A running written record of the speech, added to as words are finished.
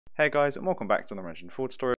Hey guys, and welcome back to the Directional 4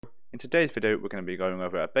 tutorial. In today's video we're going to be going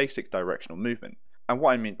over a basic directional movement, and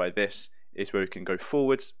what I mean by this is where we can go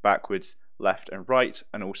forwards, backwards, left and right,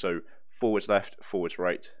 and also forwards left, forwards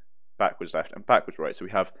right, backwards left and backwards right. So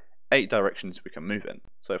we have 8 directions we can move in.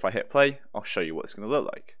 So if I hit play, I'll show you what it's going to look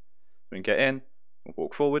like. We can get in, we'll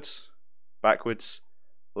walk forwards, backwards,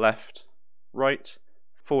 left, right,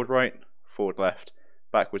 forward left,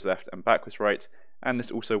 backwards left and backwards right, and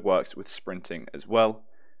this also works with sprinting as well.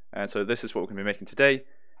 And so this is what we're going to be making today,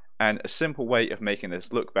 and a simple way of making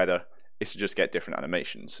this look better is to just get different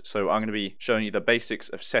animations. So I'm going to be showing you the basics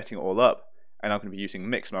of setting it all up, and I'm going to be using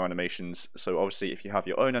mix mode animations. So obviously if you have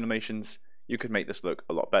your own animations, you could make this look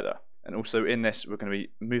a lot better. And also in this we're going to be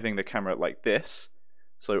moving the camera like this,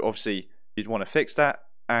 so obviously you'd want to fix that,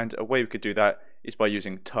 and a way we could do that is by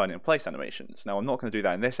using turn in place animations. Now I'm not going to do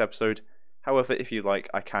that in this episode, however if you like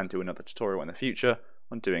I can do another tutorial in the future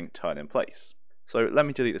on doing turn in place. So let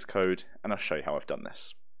me delete this code and I'll show you how I've done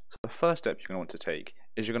this. So the first step you're going to want to take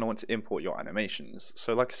is you're going to want to import your animations.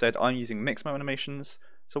 So like I said, I'm using mix mode animations,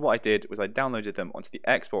 so what I did was I downloaded them onto the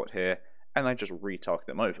export here and I just retargeted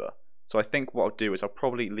them over. So I think what I'll do is I'll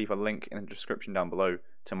probably leave a link in the description down below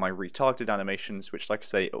to my retargeted animations, which like I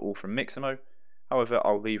say are all from Mixamo. However,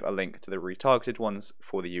 I'll leave a link to the retargeted ones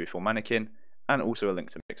for the UE4 mannequin and also a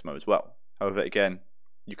link to Mixamo as well. However, again,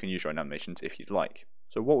 you can use your own animations if you'd like.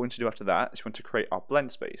 So what we want to do after that is we want to create our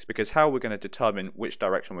blend space, because how we're going to determine which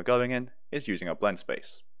direction we're going in is using our blend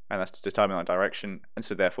space, and that's to determine our direction and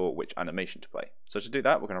so therefore which animation to play. So to do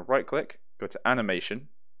that we're going to right click, go to animation,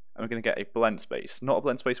 and we're going to get a blend space, not a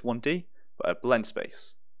blend space 1D, but a blend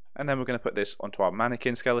space. And then we're going to put this onto our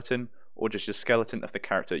mannequin skeleton, or just a skeleton of the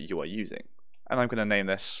character you are using. And I'm going to name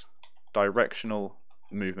this Directional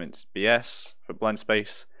Movement BS for blend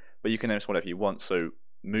space, but you can name this whatever you want, so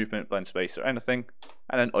movement, blend space, or anything,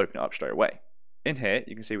 and then open it up straight away. In here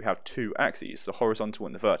you can see we have 2 axes, the horizontal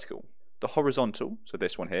and the vertical. The horizontal, so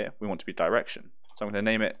this one here, we want to be direction. So I'm going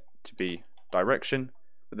to name it to be direction,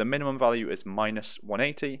 but the minimum value is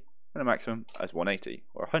 -180 and the maximum as 180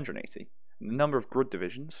 or 180. And the number of grid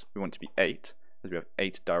divisions we want to be 8, as we have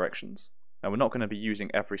 8 directions. Now we're not going to be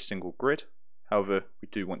using every single grid, however we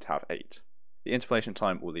do want to have 8. The interpolation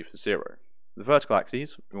time we'll leave as 0. The vertical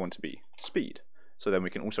axes we want to be speed, so then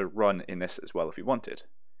we can also run in this as well if we wanted.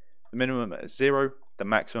 The minimum is 0, the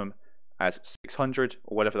maximum as 600,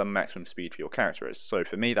 or whatever the maximum speed for your character is. So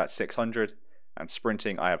for me that's 600, and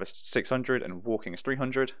sprinting I have a 600 and walking is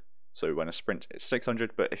 300, so when a sprint is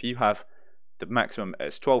 600, but if you have the maximum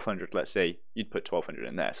as 1200, let's say, you'd put 1200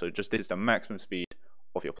 in there. So just this is the maximum speed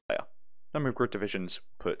of your player. Number of grid divisions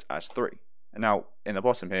put as 3. And now in the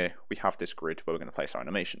bottom here we have this grid where we're going to place our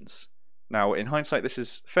animations. Now in hindsight this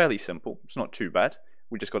is fairly simple, it's not too bad,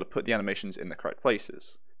 we just got to put the animations in the correct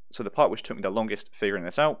places. So the part which took me the longest figuring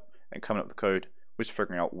this out and coming up with the code was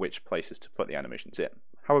figuring out which places to put the animations in.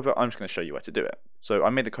 However, I'm just going to show you where to do it. So I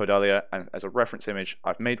made the code earlier, and as a reference image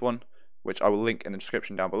I've made one, which I will link in the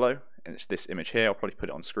description down below, and it's this image here. I'll probably put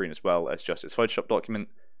it on screen as well as just its Photoshop document,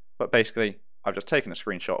 but basically I've just taken a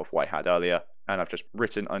screenshot of what I had earlier and I've just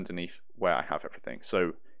written underneath where I have everything.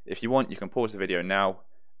 So if you want you can pause the video now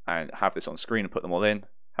and have this on screen and put them all in.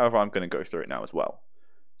 However, I'm going to go through it now as well.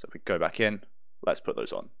 So if we go back in, let's put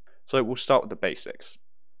those on. So we'll start with the basics.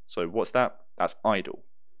 So what's that? That's idle.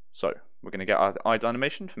 So we're going to get our idle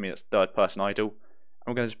animation. For me that's third person idle, and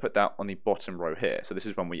we're going to just put that on the bottom row here. So this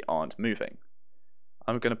is when we aren't moving.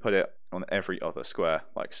 I'm going to put it on every other square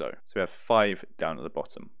like so. So we have 5 down at the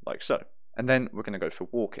bottom like so. And then we're going to go for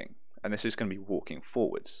walking, and this is going to be walking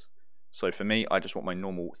forwards. So for me I just want my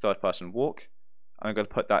normal third person walk. I'm going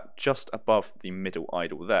to put that just above the middle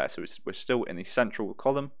idle there, so we're still in the central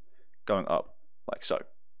column, going up like so.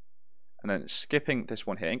 And then skipping this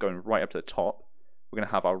one here and going right up to the top, we're going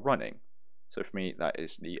to have our running. So for me that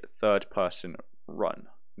is the third person run.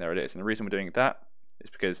 There it is, and the reason we're doing that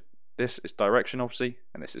is because this is direction obviously,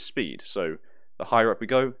 and this is speed. So the higher up we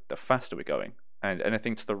go, the faster we're going. And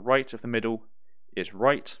anything to the right of the middle is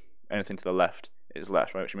right, anything to the left is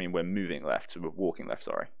left, right? Which means we're moving left, so we're walking left,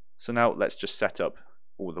 sorry. So now let's just set up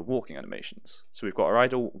all the walking animations. So we've got our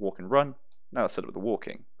idle, walk and run. Now let's set up the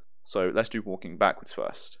walking. So let's do walking backwards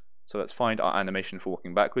first. So let's find our animation for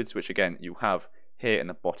walking backwards, which again you have here in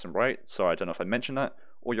the bottom right. So I don't know if I mentioned that,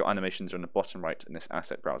 or your animations are in the bottom right in this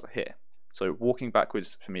asset browser here. So walking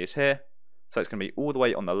backwards for me is here. So it's going to be all the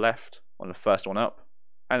way on the left on the first one up,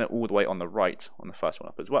 and then all the way on the right on the first one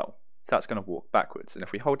up as well. So that's going to walk backwards. And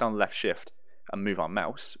if we hold down left shift and move our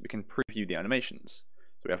mouse, we can preview the animations.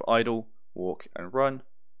 So we have idle, walk and run,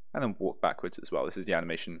 and then walk backwards as well. This is the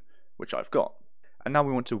animation which I've got. And now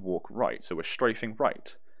we want to walk right, so we're strafing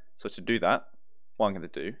right. So to do that, what I'm going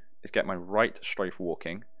to do is get my right strafe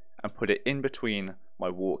walking and put it in between my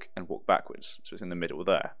walk and walk backwards, so it's in the middle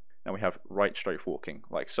there. Now we have right strafe walking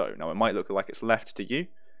like so. Now it might look like it's left to you,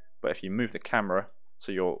 but if you move the camera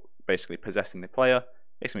so you're basically possessing the player,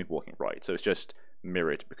 it's going to be walking right, so it's just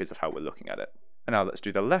mirrored because of how we're looking at it. And now let's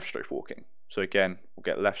do the left strafe walking. So again, we'll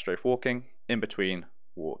get left strafe walking in between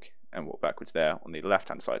walk and walk backwards there on the left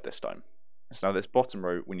hand side this time. And so now this bottom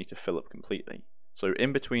row we need to fill up completely. So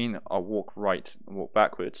in between our walk right and walk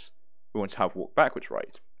backwards, we want to have walk backwards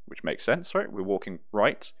right, which makes sense, right? We're walking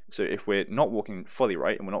right, so if we're not walking fully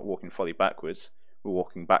right and we're not walking fully backwards, we're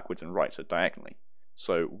walking backwards and right, so diagonally.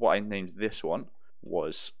 So what I named this one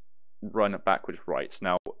was run backwards right.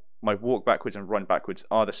 Now my walk backwards and run backwards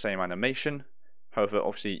are the same animation, however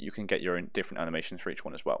obviously you can get your own different animations for each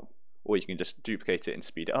one as well, or you can just duplicate it and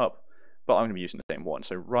speed it up, but I'm going to be using the same one.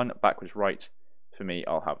 So run backwards right for me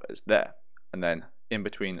I'll have as there, and then in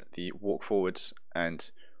between the walk forwards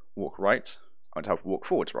and walk right I want to have walk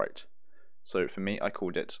forwards right. So for me I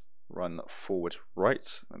called it run forward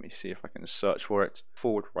right. Let me see if I can search for it.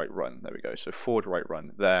 Forward right run, there we go. So forward right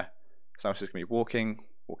run there. So now it's just going to be walking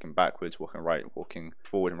backwards, walking right, walking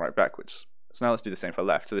forward and right backwards. So now let's do the same for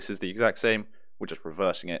left. So this is the exact same, we're just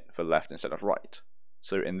reversing it for left instead of right.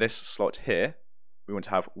 So in this slot here we want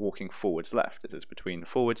to have walking forwards left, as it's between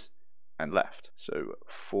forwards and left. So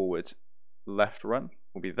forward left run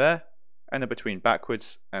will be there, and then between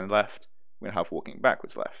backwards and left we're going to have walking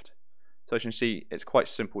backwards left. So as you can see, it's quite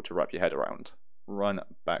simple to wrap your head around. Run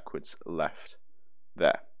backwards left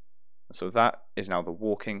there. And so that is now the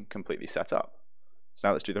walking completely set up. So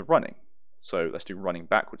now let's do the running. So let's do running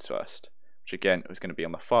backwards first, which again is going to be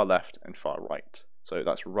on the far left and far right. So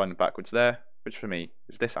that's run backwards there, which for me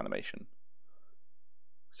is this animation.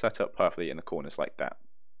 Set up perfectly in the corners like that.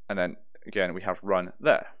 And then again we have run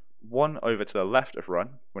there. One over to the left of run,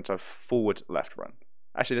 we want to have forward left run.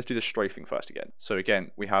 Actually, let's do the strafing first again. So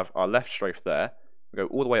again, we have our left strafe there. We go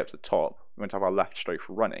all the way up to the top. We want to have our left strafe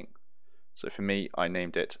running. So for me, I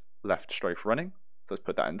named it left strafe running. So let's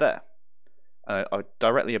put that in there.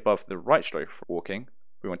 Directly above the right strafe walking,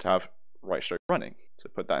 we want to have right strafe running. So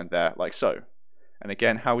put that in there like so. And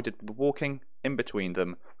again, how we did the walking, in between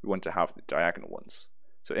them, we want to have the diagonal ones.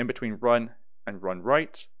 So in between run and run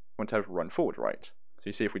right, we want to have run forward right. So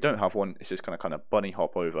you see if we don't have one, it's just kind of bunny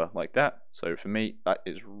hop over like that. So for me, that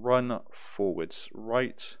is run forwards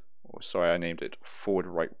right, or sorry, I named it forward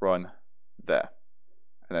right run there.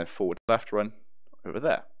 And then forward left run over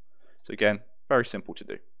there. So again, very simple to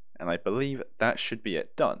do. And I believe that should be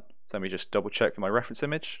it done. So let me just double check my reference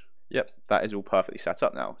image. Yep, that is all perfectly set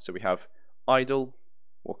up now. So we have idle,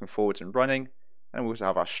 walking forwards and running, and we also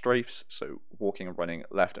have our strafes, so walking and running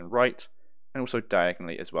left and right, and also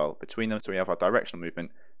diagonally as well between them. So we have our directional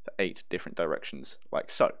movement for 8 different directions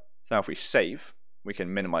like so. So now if we save, we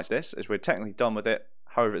can minimize this as we're technically done with it.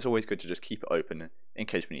 However, it's always good to just keep it open in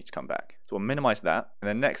case we need to come back. So we'll minimize that, and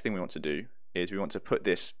the next thing we want to do is we want to put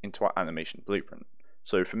this into our animation blueprint.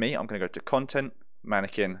 So for me, I'm going to go to content,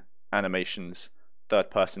 mannequin, animations,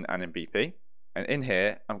 third person and in BP. And in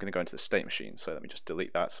here, I'm going to go into the state machine. So let me just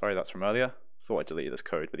delete that. Sorry, that's from earlier. Thought I deleted this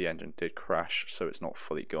code, but the engine did crash, so it's not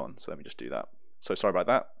fully gone. So let me just do that. So sorry about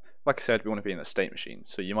that. Like I said, we want to be in the state machine.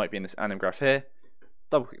 So you might be in this anim graph here,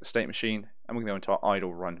 double click the state machine, and we're going to go into our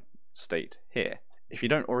idle run state here. If you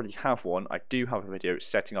don't already have one, I do have a video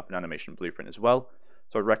setting up an animation blueprint as well.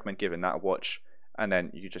 So I recommend giving that a watch, and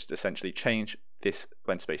then you just essentially change this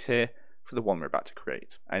blend space here for the one we're about to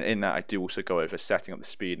create. And in that, I do also go over setting up the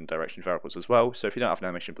speed and direction variables as well. So if you don't have an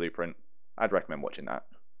animation blueprint, I'd recommend watching that.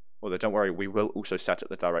 Although don't worry, we will also set up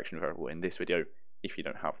the direction variable in this video if you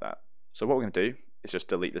don't have that. So what we're going to do is just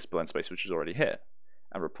delete this blend space which is already here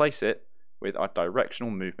and replace it with our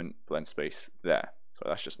directional movement blend space there. So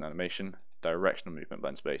that's just an animation, directional movement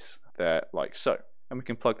blend space there like so. And we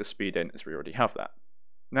can plug the speed in as we already have that.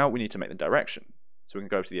 Now we need to make the direction. So we can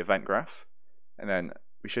go over to the event graph, and then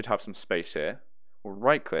we should have some space here. We'll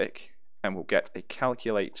right click and we'll get a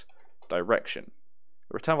calculate direction.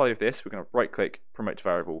 The return value of this, we're going to right click, promote to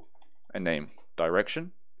variable, and name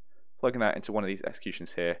direction, plugging that into one of these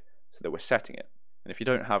executions here so that we're setting it. And if you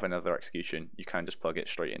don't have another execution, you can just plug it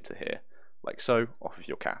straight into here, like so, off of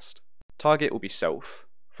your cast. Target will be self,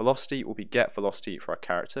 velocity will be get velocity for our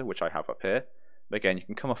character, which I have up here. But again, you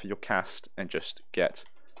can come off of your cast and just get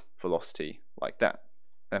velocity like that.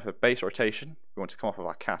 And for base rotation, we want to come off of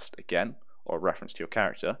our cast again, or reference to your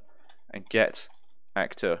character, and get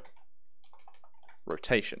actor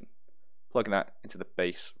rotation, plugging that into the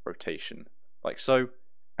base rotation like so,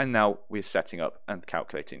 and now we're setting up and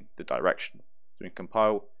calculating the direction. So we can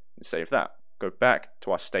compile and save that. Go back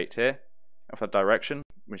to our state here And for direction,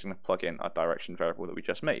 we're just going to plug in our direction variable that we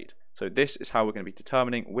just made. So this is how we're going to be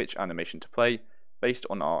determining which animation to play based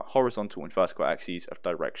on our horizontal and vertical axes of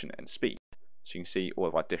direction and speed. So you can see all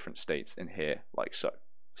of our different states in here like so.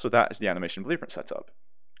 So that is the animation blueprint setup.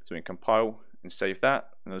 So we can compile and save that,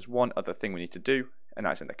 and there's one other thing we need to do, and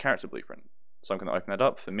that's in the character blueprint. So I'm going to open that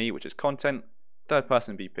up for me, which is content, third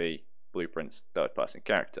person BP, blueprints, third person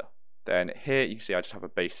character. Then here you can see I just have a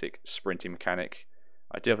basic sprinting mechanic.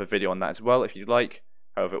 I do have a video on that as well if you'd like.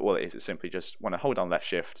 However, all it is simply just when I hold down left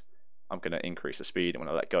shift, I'm going to increase the speed, and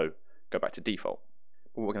when I let go back to default.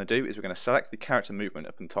 What we're going to do is we're going to select the character movement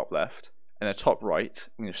up in the top left, and in the top right,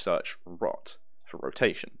 I'm going to search ROT for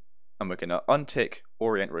rotation. And we're going to untick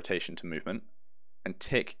orient rotation to movement and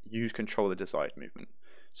tick use controller desired movement.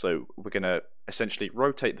 So we're going to essentially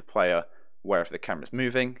rotate the player wherever the camera is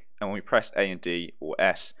moving, and when we press A and D or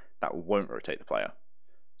S, that won't rotate the player.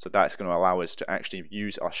 So that's going to allow us to actually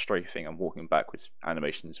use our strafing and walking backwards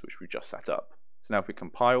animations which we just set up. So now if we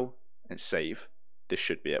compile and save, this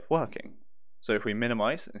should be it working. So if we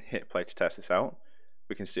minimize and hit play to test this out,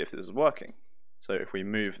 we can see if this is working. So if we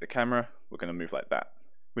move the camera, we're going to move like that,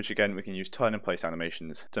 which again we can use turn and place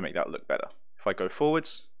animations to make that look better. If I go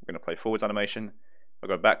forwards, we're going to play forwards animation. If I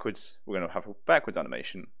go backwards, we're going to have a backwards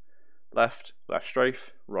animation. Left, left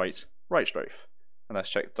strafe, right, right strafe. And let's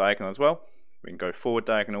check the diagonal as well. We can go forward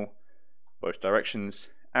diagonal, both directions,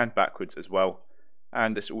 and backwards as well.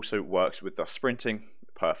 And this also works with the sprinting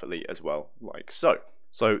perfectly as well, like so.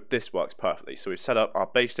 So this works perfectly. So we've set up our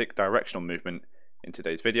basic directional movement in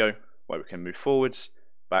today's video, where we can move forwards,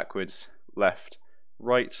 backwards, left,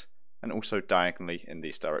 right, and also diagonally in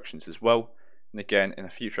these directions as well. And again, in a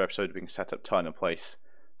future episode, we can set up turn and place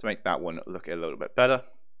to make that one look a little bit better.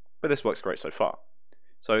 But this works great so far.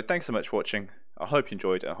 So thanks so much for watching. I hope you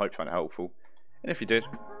enjoyed and I hope you found it helpful. And if you did,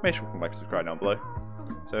 make sure to like and subscribe down below.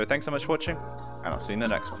 So thanks so much for watching, and I'll see you in the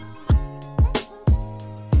next one.